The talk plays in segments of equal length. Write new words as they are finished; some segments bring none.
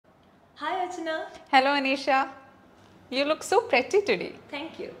Hi Archana. Hello Anisha. You look so pretty today.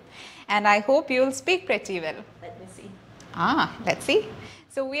 Thank you. And I hope you'll speak pretty well. Let me see. Let's see.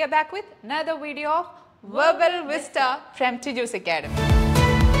 So we are back with another video of Verbal Vista from Tiju's Academy.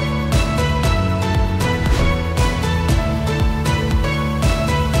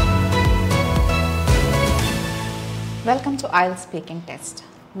 Welcome to IELTS Speaking Test.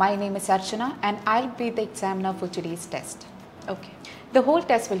 My name is Archana and I'll be the examiner for today's test. Okay. The whole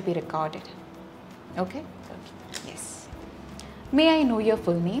test will be recorded. Okay? Yes. May I know your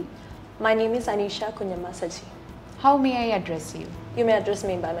full name? My name is Anisha Kunyama Saji. How may I address you? You may address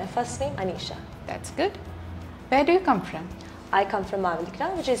me by my first name, Anisha. That's good. Where do you come from? I come from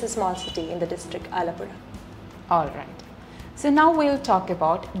Mavelikra, which is a small city in the district Alapura. Alright. So now we'll talk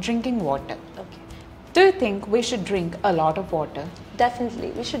about drinking water. Okay. Do you think we should drink a lot of water?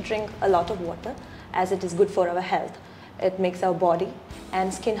 Definitely, we should drink a lot of water as it is good for our health. It makes our body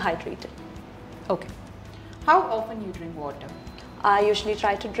and skin hydrated. Okay. How often you drink water? I usually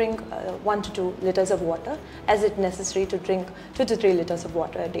try to drink 1 to 2 liters of water, as it's necessary to drink 2 to 3 liters of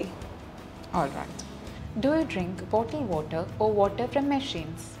water a day. Alright. Do you drink bottled water or water from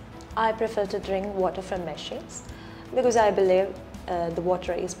machines? I prefer to drink water from machines because I believe the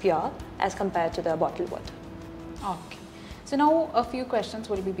water is pure as compared to the bottled water. Okay. So now a few questions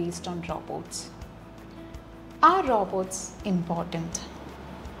will be based on robots. Are robots important?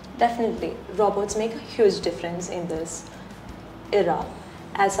 Definitely, robots make a huge difference in this era.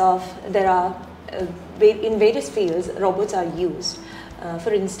 As of there are in various fields, robots are used.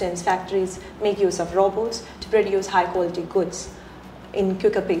 For instance, factories make use of robots to produce high quality goods in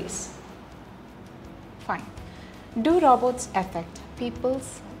quicker pace. Fine. Do robots affect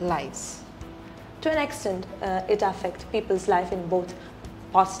people's lives? To an extent, it affects people's life in both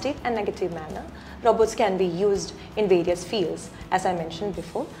positive and negative manner. Robots can be used in various fields, as I mentioned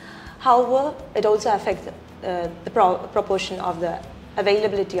before. However, it also affects the proportion of the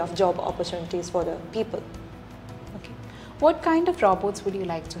availability of job opportunities for the people. Okay. What kind of robots would you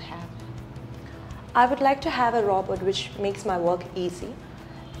like to have? I would like to have a robot which makes my work easy,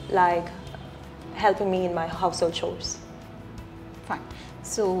 like helping me in my household chores. Fine.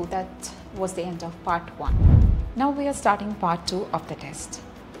 So that was the end of part 1. Now we are starting part 2 of the test.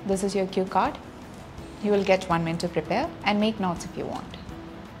 This is your cue card. You will get 1 minute to prepare and make notes if you want.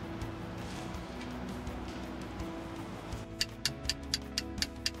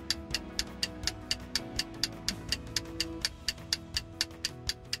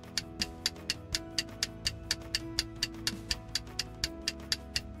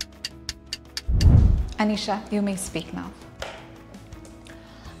 Anisha, you may speak now.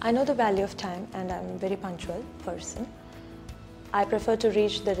 I know the value of time and I'm a very punctual person. I prefer to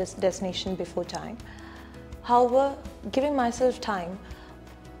reach the destination before time. However, giving myself time,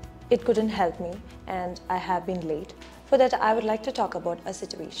 it couldn't help me and I have been late. For that, I would like to talk about a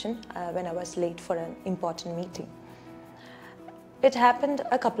situation when I was late for an important meeting. It happened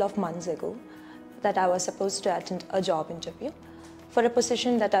a couple of months ago that I was supposed to attend a job interview for a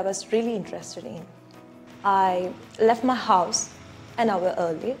position that I was really interested in. I left my house an hour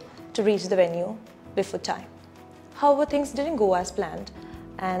early to reach the venue before time. However, things didn't go as planned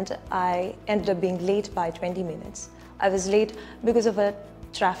and I ended up being late by 20 minutes. I was late because of a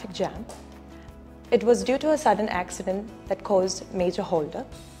traffic jam. It was due to a sudden accident that caused major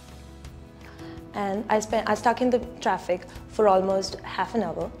holdup. And I stuck in the traffic for almost half an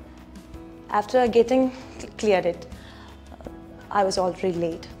hour. After getting cleared it, I was already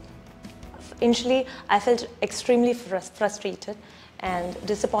late. Initially, I felt extremely frustrated and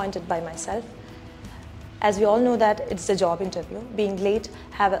disappointed by myself. As we all know that it's a job interview, being late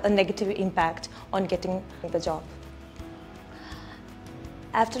have a negative impact on getting the job.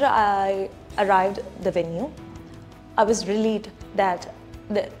 After I arrived at the venue, I was relieved that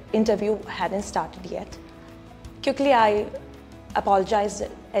the interview hadn't started yet. Quickly, I apologized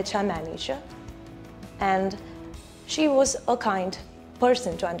to HR manager and she was a kind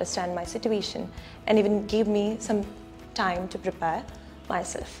person to understand my situation and even gave me some time to prepare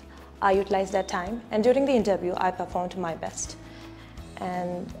myself. I utilized that time and during the interview I performed my best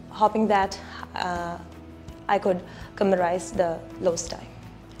and hoping that I could commemorate the lost time.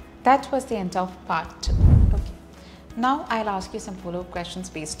 That was the end of part 2. Okay. Now I'll ask you some follow-up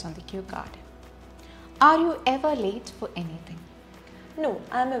questions based on the cue card. Are you ever late for anything? No,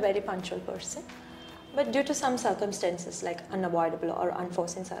 I am a very punctual person. But due to some circumstances like unavoidable or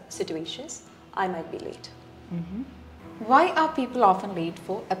unforeseen situations, I might be late. Why are people often late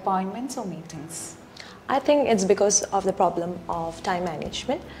for appointments or meetings? I think it's because of the problem of time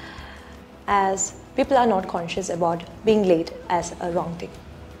management, as people are not conscious about being late as a wrong thing.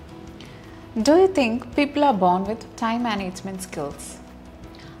 Do you think people are born with time management skills?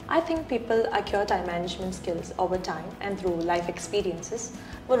 I think people acquire time management skills over time and through life experiences.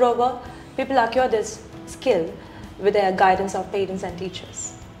 Moreover, people acquire this skill with the guidance of parents and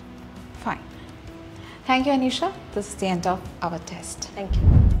teachers. Fine. Thank you, Anisha. This is the end of our test. Thank you.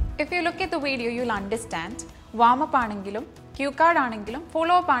 If you look at the video, you'll understand warm-up ആണെങ്കിലും cue card ആണെങ്കിലും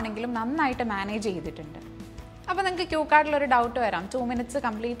follow-up ആണെങ്കിലും നന്നായിട്ട് manage ചെയ്തിട്ടുണ്ട്. അപ്പോൾ നിങ്ങൾക്ക് Q കാർഡിൽ ഒരു doubt വരാം 2 minutes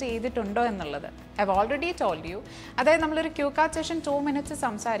കംപ്ലീറ്റ് ചെയ്തിട്ടുണ്ടോ എന്നുള്ളത്. I have already told you. അതായത് നമ്മളൊരു ക്യൂ കാർഡ് സെഷൻ 2 minutes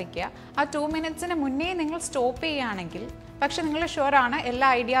സംസാരിക്കുക. ആ 2 minutesന് മുന്നേ നിങ്ങൾ സ്റ്റോപ്പ് ചെയ്യുകയാണെങ്കിൽ, പക്ഷെ നിങ്ങൾ ഷുവർ ആണ് എല്ലാ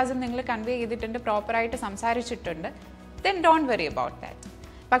ഐഡിയാസും നിങ്ങൾ കൺവേ ചെയ്തിട്ടുണ്ട്, പ്രോപ്പറായിട്ട് സംസാരിച്ചിട്ടുണ്ട്, then don't worry about that.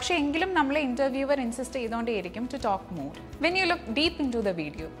 പക്ഷേ എങ്കിലും നമ്മളെ interviewer insist ചെയ്തുകൊണ്ടേയിരിക്കും to talk more. When you look deep in to the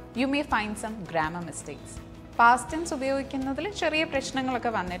video you may find some grammar mistakes. Past tense ഉപയോഗിക്കുന്നതിൽ ചെറിയ പ്രശ്നങ്ങളൊക്കെ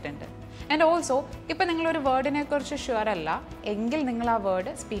വന്നിട്ടുണ്ട്. ആൻഡ് ഓൾസോ ഇപ്പോൾ നിങ്ങളൊരു വേർഡിനെ കുറിച്ച് ഷുവർ അല്ല എങ്കിൽ നിങ്ങൾ ആ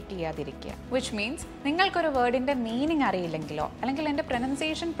വേർഡ് സ്പീക്ക് ചെയ്യാതിരിക്കുക. വിച്ച് മീൻസ് നിങ്ങൾക്കൊരു വേർഡിൻ്റെ മീനിങ് അറിയില്ലെങ്കിലോ അല്ലെങ്കിൽ എൻ്റെ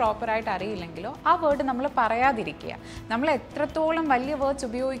പ്രൊനൗൺസിയേഷൻ പ്രോപ്പറായിട്ട് അറിയില്ലെങ്കിലോ ആ വേർഡ് നമ്മൾ പറയാതിരിക്കുക. നമ്മൾ എത്രത്തോളം വലിയ വേർഡ്സ്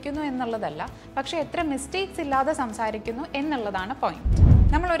ഉപയോഗിക്കുന്നു എന്നുള്ളതല്ല, പക്ഷേ എത്ര മിസ്റ്റേക്സ് ഇല്ലാതെ സംസാരിക്കുന്നു എന്നുള്ളതാണ് പോയിന്റ്.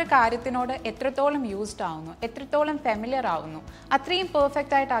 നമ്മളൊരു കാര്യത്തിനോട് എത്രത്തോളം യൂസ്ഡ് ആവുന്നു, എത്രത്തോളം ഫെമിലിയർ ആവുന്നു, അത്രയും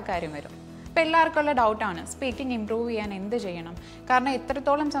പെർഫെക്റ്റ് ആയിട്ട് ആ കാര്യം വരും. ഇപ്പോൾ എല്ലാവർക്കുള്ള ഡൗട്ടാണ് സ്പീക്കിംഗ് ഇംപ്രൂവ് ചെയ്യാൻ എന്ത് ചെയ്യണം, കാരണം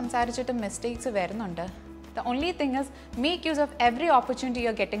എത്രത്തോളം സംസാരിച്ചിട്ട് മിസ്റ്റേക്സ് വരുന്നുണ്ട്. The only thing is make use of every opportunity you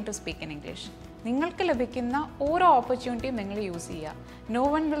are getting to speak in English. നിങ്ങൾക്ക് ലഭിക്കുന്ന ഓരോ ഓപ്പർച്യൂണിറ്റിയും നിങ്ങൾ യൂസ് ചെയ്യുക. No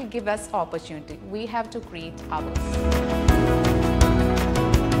one will give us opportunity, we have to create hours.